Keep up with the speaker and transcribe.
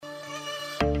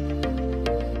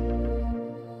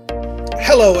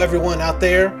Hello everyone out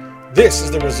there, this is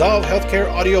the Resolve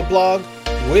Healthcare audio blog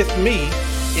with me,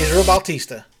 Israel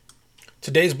Bautista.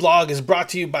 Today's blog is brought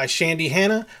to you by Shandy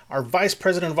Hanna, our Vice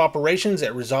President of Operations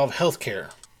at Resolve Healthcare.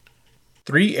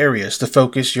 3 areas to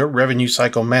focus your revenue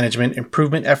cycle management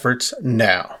improvement efforts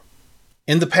now.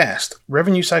 In the past,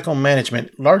 revenue cycle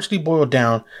management largely boiled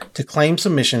down to claim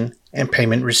submission and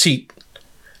payment receipt.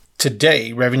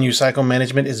 Today, revenue cycle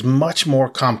management is much more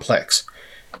complex.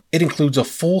 It includes a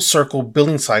full circle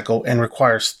billing cycle and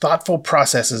requires thoughtful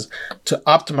processes to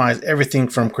optimize everything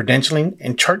from credentialing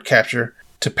and chart capture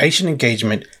to patient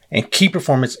engagement and key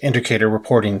performance indicator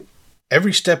reporting.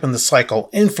 Every step in the cycle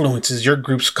influences your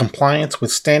group's compliance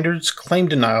with standards, claim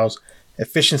denials,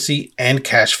 efficiency, and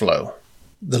cash flow.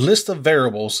 The list of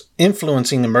variables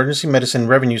influencing the emergency medicine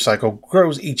revenue cycle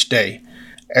grows each day.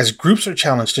 As groups are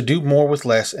challenged to do more with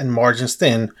less and margins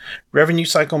thin, revenue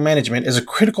cycle management is a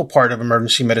critical part of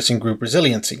emergency medicine group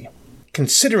resiliency.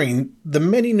 Considering the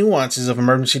many nuances of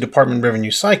emergency department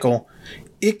revenue cycle,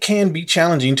 it can be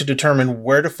challenging to determine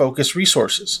where to focus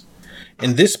resources.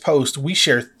 In this post, we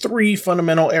share 3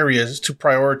 fundamental areas to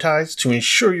prioritize to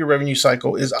ensure your revenue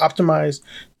cycle is optimized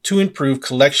to improve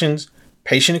collections,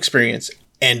 patient experience,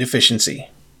 and efficiency.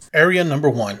 Area number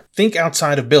 1, think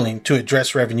outside of billing to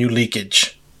address revenue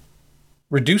leakage.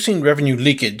 Reducing revenue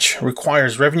leakage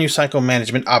requires revenue cycle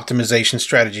management optimization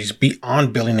strategies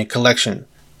beyond billing and collection.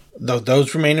 Though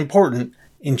those remain important,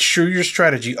 ensure your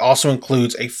strategy also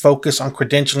includes a focus on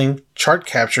credentialing, chart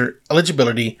capture,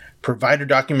 eligibility, provider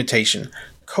documentation,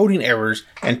 coding errors,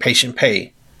 and patient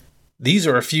pay. These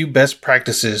are a few best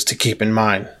practices to keep in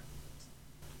mind.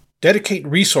 Dedicate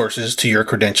resources to your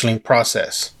credentialing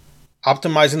process.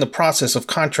 Optimizing the process of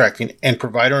contracting and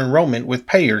provider enrollment with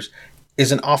payers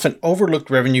is an often overlooked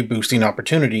revenue boosting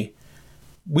opportunity.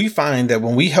 We find that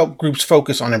when we help groups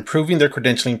focus on improving their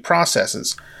credentialing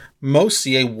processes, most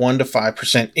see a 1 to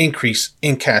 5% increase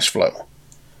in cash flow.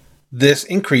 This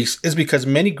increase is because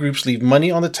many groups leave money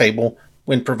on the table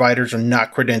when providers are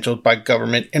not credentialed by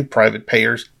government and private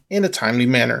payers in a timely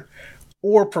manner,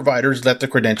 or providers let the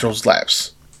credentials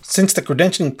lapse. Since the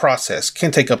credentialing process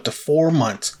can take up to 4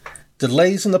 months,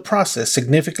 delays in the process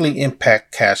significantly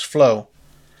impact cash flow.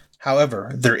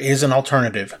 However, there is an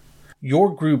alternative.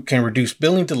 Your group can reduce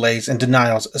billing delays and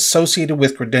denials associated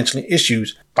with credentialing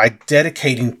issues by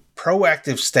dedicating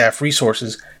proactive staff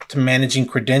resources to managing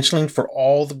credentialing for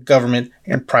all the government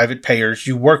and private payers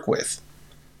you work with.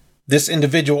 This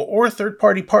individual or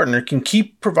third-party partner can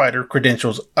keep provider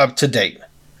credentials up to date,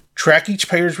 track each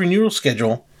payer's renewal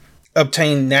schedule,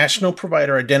 obtain National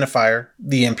Provider Identifier,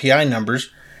 the NPI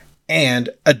numbers, and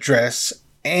address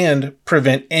and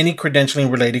prevent any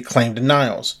credentialing-related claim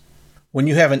denials. When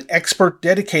you have an expert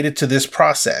dedicated to this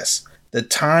process, the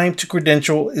time to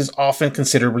credential is often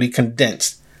considerably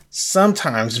condensed,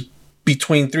 sometimes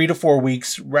between 3 to 4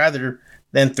 weeks rather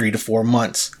than 3 to 4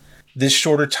 months. This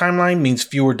shorter timeline means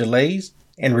fewer delays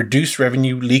and reduced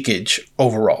revenue leakage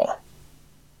overall.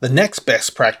 The next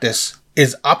best practice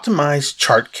is optimized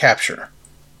chart capture.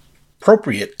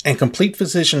 Appropriate and complete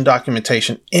physician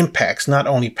documentation impacts not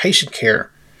only patient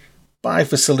care by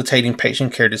facilitating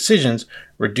patient care decisions,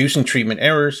 reducing treatment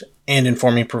errors, and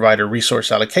informing provider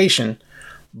resource allocation,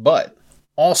 but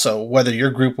also whether your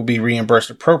group will be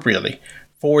reimbursed appropriately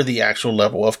for the actual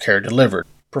level of care delivered.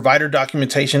 Provider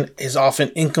documentation is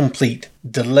often incomplete,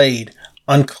 delayed,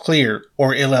 unclear,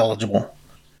 or ineligible.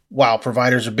 While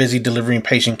providers are busy delivering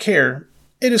patient care,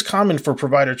 it is common for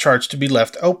provider charts to be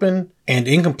left open and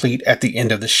incomplete at the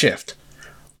end of the shift.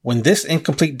 When this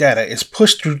incomplete data is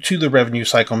pushed through to the revenue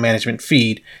cycle management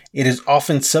feed, it is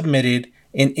often submitted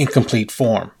in incomplete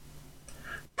form.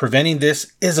 Preventing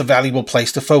this is a valuable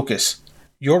place to focus.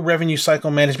 Your revenue cycle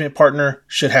management partner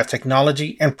should have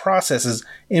technology and processes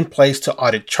in place to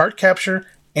audit chart capture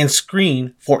and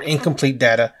screen for incomplete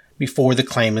data before the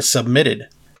claim is submitted.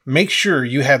 Make sure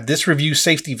you have this review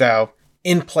safety valve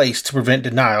in place to prevent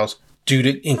denials due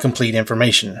to incomplete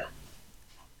information.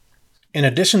 In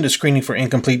addition to screening for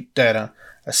incomplete data,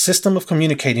 a system of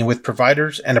communicating with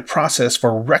providers and a process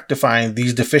for rectifying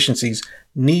these deficiencies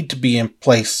need to be in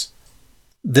place.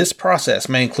 This process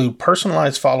may include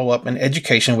personalized follow-up and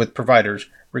education with providers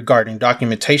regarding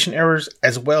documentation errors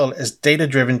as well as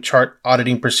data-driven chart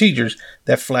auditing procedures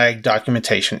that flag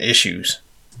documentation issues.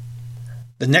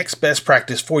 The next best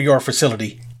practice for your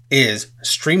facility is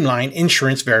streamline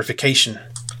insurance verification.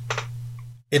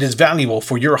 It is valuable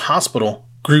for your hospital,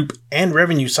 group, and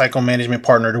revenue cycle management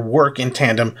partner to work in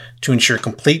tandem to ensure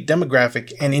complete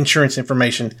demographic and insurance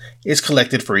information is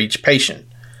collected for each patient.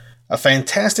 A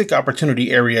fantastic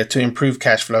opportunity area to improve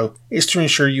cash flow is to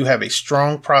ensure you have a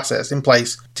strong process in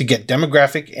place to get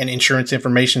demographic and insurance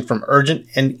information from urgent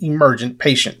and emergent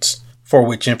patients, for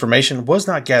which information was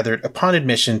not gathered upon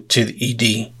admission to the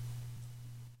ED.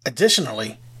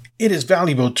 Additionally, it is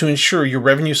valuable to ensure your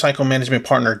revenue cycle management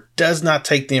partner does not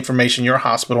take the information your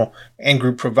hospital and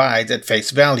group provides at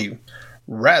face value.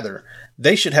 Rather,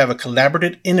 they should have a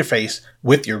collaborative interface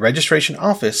with your registration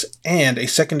office and a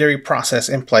secondary process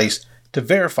in place to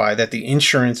verify that the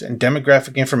insurance and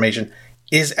demographic information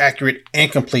is accurate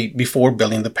and complete before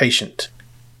billing the patient.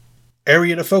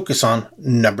 Area to focus on,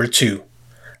 number 2.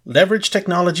 Leverage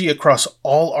technology across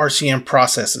all RCM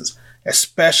processes,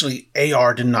 especially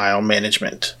AR denial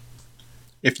management.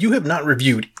 If you have not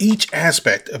reviewed each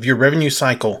aspect of your revenue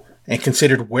cycle and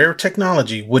considered where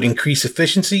technology would increase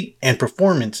efficiency and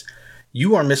performance,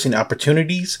 you are missing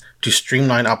opportunities to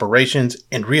streamline operations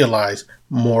and realize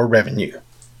more revenue.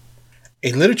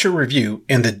 A literature review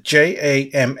in the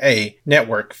JAMA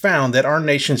network found that our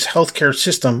nation's healthcare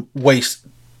system wastes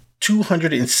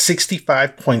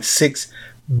 $265.6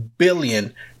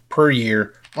 billion per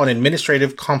year on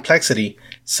administrative complexity,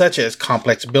 such as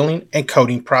complex billing and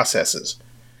coding processes.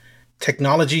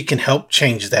 Technology can help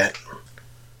change that.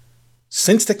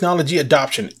 Since technology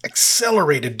adoption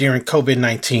accelerated during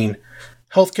COVID-19,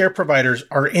 healthcare providers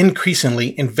are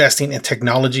increasingly investing in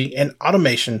technology and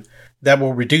automation that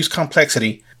will reduce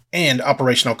complexity and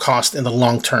operational cost in the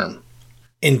long term.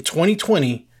 In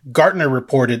 2020, Gartner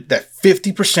reported that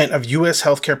 50% of U.S.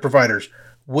 healthcare providers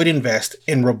would invest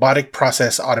in robotic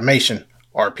process automation,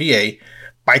 RPA,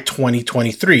 by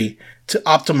 2023 to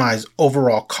optimize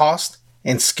overall cost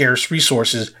and scarce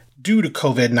resources due to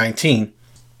COVID-19.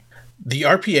 The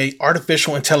RPA,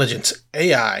 artificial intelligence,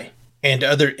 AI, and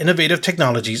other innovative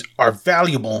technologies are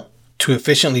valuable to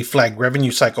efficiently flag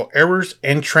revenue cycle errors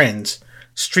and trends,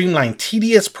 streamline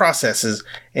tedious processes,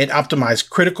 and optimize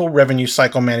critical revenue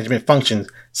cycle management functions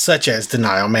such as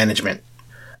denial management.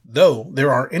 Though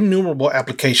there are innumerable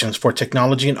applications for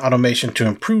technology and automation to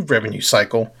improve revenue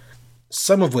cycle,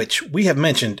 some of which we have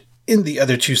mentioned in the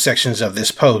other 2 sections of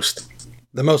this post.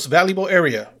 The most valuable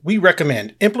area we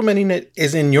recommend implementing it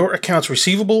is in your accounts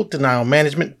receivable denial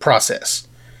management process.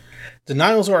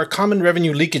 Denials are a common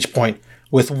revenue leakage point,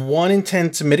 with 1 in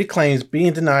 10 submitted claims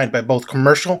being denied by both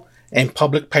commercial and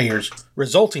public payers,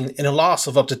 resulting in a loss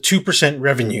of up to 2%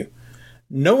 revenue.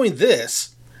 Knowing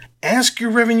this, ask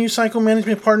your revenue cycle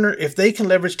management partner if they can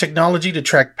leverage technology to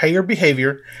track payer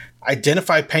behavior,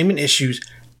 identify payment issues,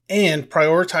 and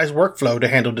prioritize workflow to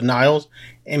handle denials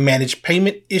and manage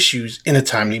payment issues in a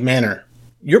timely manner.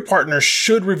 Your partner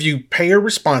should review payer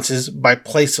responses by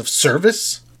place of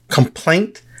service,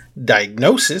 complaint,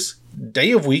 diagnosis,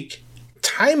 day of week,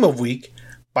 time of week,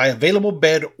 by available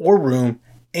bed or room,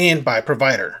 and by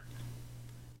provider.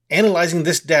 Analyzing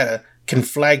this data can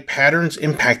flag patterns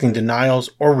impacting denials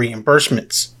or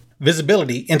reimbursements.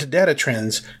 Visibility into data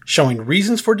trends showing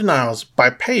reasons for denials by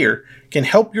payer can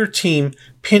help your team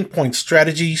pinpoint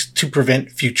strategies to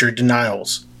prevent future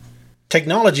denials.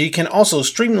 Technology can also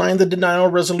streamline the denial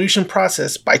resolution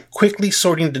process by quickly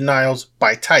sorting denials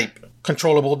by type.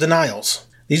 Controllable denials.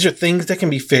 These are things that can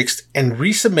be fixed and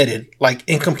resubmitted, like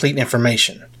incomplete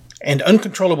information. And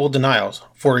uncontrollable denials,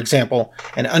 for example,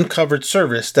 an uncovered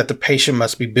service that the patient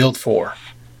must be billed for.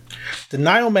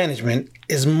 Denial management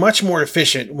is much more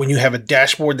efficient when you have a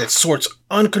dashboard that sorts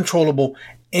uncontrollable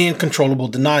and controllable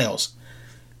denials.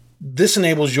 This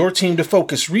enables your team to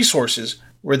focus resources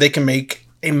where they can make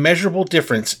a measurable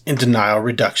difference in denial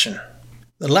reduction.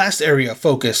 The last area of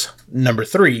focus, number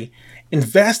 3,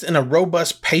 invest in a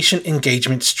robust patient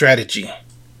engagement strategy.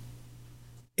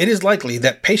 It is likely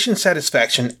that patient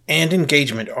satisfaction and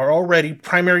engagement are already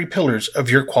primary pillars of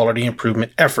your quality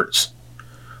improvement efforts.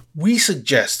 We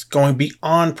suggest going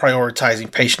beyond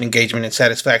prioritizing patient engagement and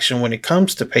satisfaction when it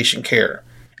comes to patient care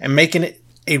and making it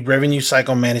a revenue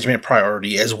cycle management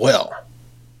priority as well.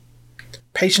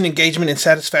 Patient engagement and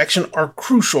satisfaction are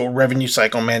crucial revenue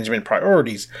cycle management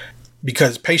priorities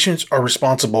because patients are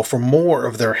responsible for more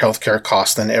of their healthcare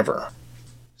costs than ever.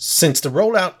 Since the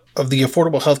rollout of the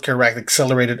Affordable Health Care Act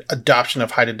accelerated adoption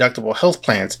of high-deductible health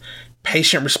plans,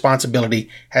 patient responsibility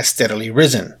has steadily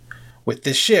risen. With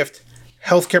this shift,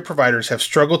 healthcare providers have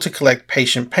struggled to collect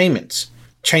patient payments.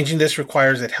 Changing this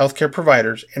requires that healthcare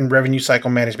providers and revenue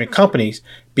cycle management companies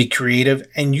be creative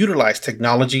and utilize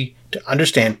technology to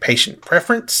understand patient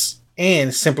preference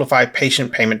and simplify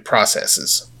patient payment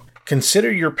processes.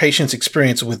 Consider your patient's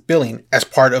experience with billing as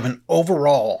part of an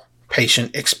overall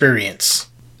patient experience.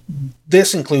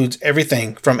 This includes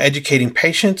everything from educating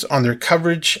patients on their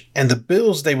coverage and the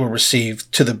bills they will receive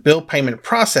to the bill payment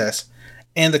process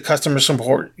and the customer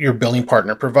support your billing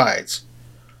partner provides.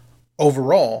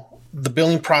 Overall, the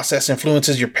billing process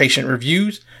influences your patient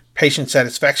reviews, patient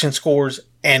satisfaction scores,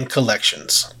 and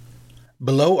collections.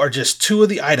 Below are just two of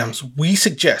the items we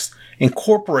suggest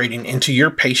incorporating into your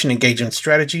patient engagement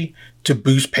strategy to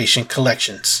boost patient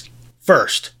collections.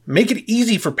 First, make it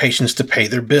easy for patients to pay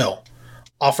their bill.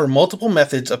 Offer multiple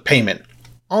methods of payment: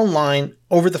 online,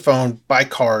 over the phone, by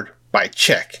card, by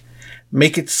check.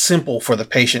 Make it simple for the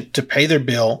patient to pay their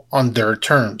bill on their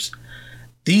terms.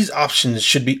 These options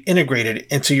should be integrated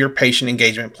into your patient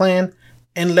engagement plan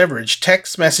and leverage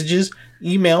text messages,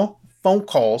 email, phone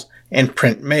calls, and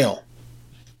print mail.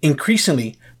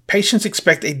 Increasingly, patients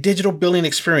expect a digital billing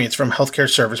experience from healthcare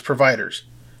service providers.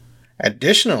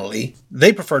 Additionally,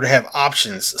 they prefer to have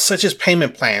options such as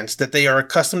payment plans that they are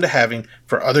accustomed to having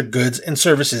for other goods and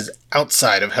services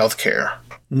outside of healthcare.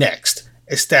 Next,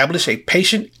 establish a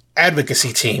patient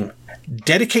advocacy team.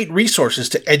 Dedicate resources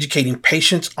to educating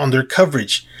patients on their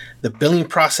coverage, the billing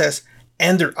process,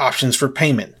 and their options for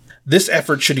payment. This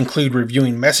effort should include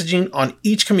reviewing messaging on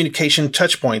each communication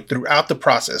touchpoint throughout the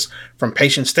process, from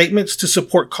patient statements to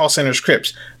support call center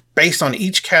scripts, based on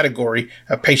each category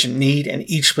of patient need and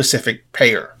each specific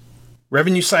payer.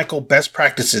 Revenue cycle best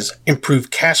practices improve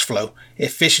cash flow,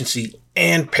 efficiency,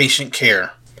 and patient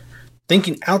care.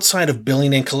 Thinking outside of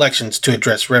billing and collections to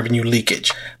address revenue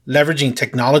leakage, leveraging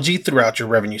technology throughout your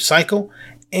revenue cycle,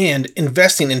 and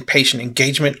investing in patient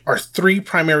engagement are three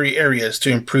primary areas to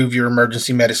improve your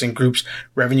emergency medicine group's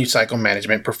revenue cycle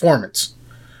management performance.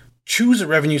 Choose a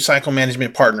revenue cycle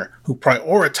management partner who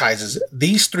prioritizes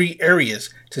these three areas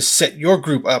to set your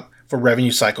group up for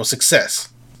revenue cycle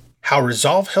success. How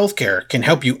Resolve Healthcare can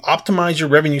help you optimize your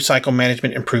revenue cycle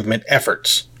management improvement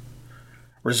efforts.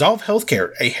 Resolve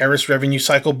Healthcare, a Harris Revenue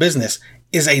Cycle business,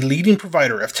 is a leading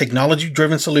provider of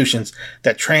technology-driven solutions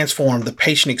that transform the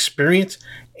patient experience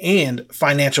and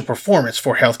financial performance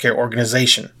for healthcare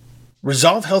organizations.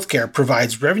 Resolve Healthcare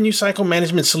provides revenue cycle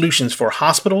management solutions for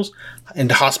hospitals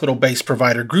and hospital-based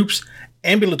provider groups,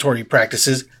 ambulatory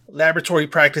practices, laboratory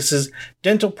practices,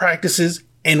 dental practices,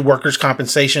 and workers'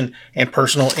 compensation and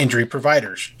personal injury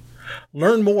providers.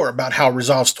 Learn more about how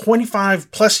Resolve's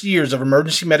 25 plus years of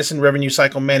emergency medicine revenue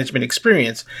cycle management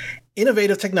experience,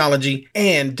 innovative technology,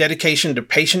 and dedication to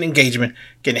patient engagement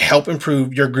can help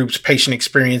improve your group's patient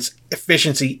experience,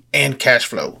 efficiency, and cash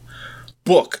flow.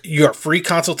 Book your free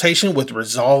consultation with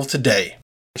Resolve today.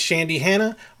 Shandy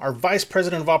Hanna, our Vice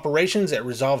President of Operations at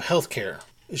Resolve Healthcare.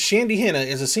 Shandy Hanna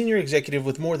is a senior executive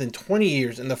with more than 20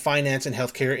 years in the finance and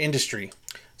healthcare industry.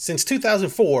 Since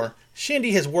 2004,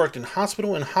 Shandy has worked in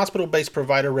hospital and hospital-based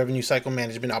provider revenue cycle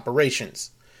management operations.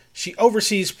 She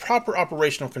oversees proper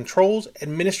operational controls,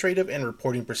 administrative and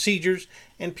reporting procedures,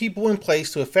 and people in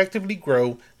place to effectively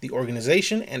grow the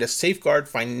organization and to safeguard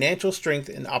financial strength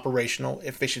and operational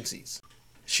efficiencies.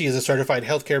 She is a certified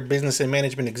healthcare business and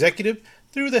management executive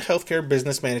through the Healthcare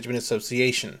Business Management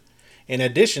Association. In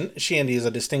addition, Shandy is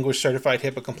a distinguished certified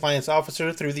HIPAA compliance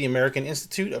officer through the American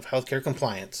Institute of Healthcare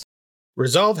Compliance.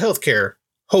 Resolve Healthcare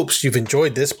hopes you've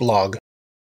enjoyed this blog.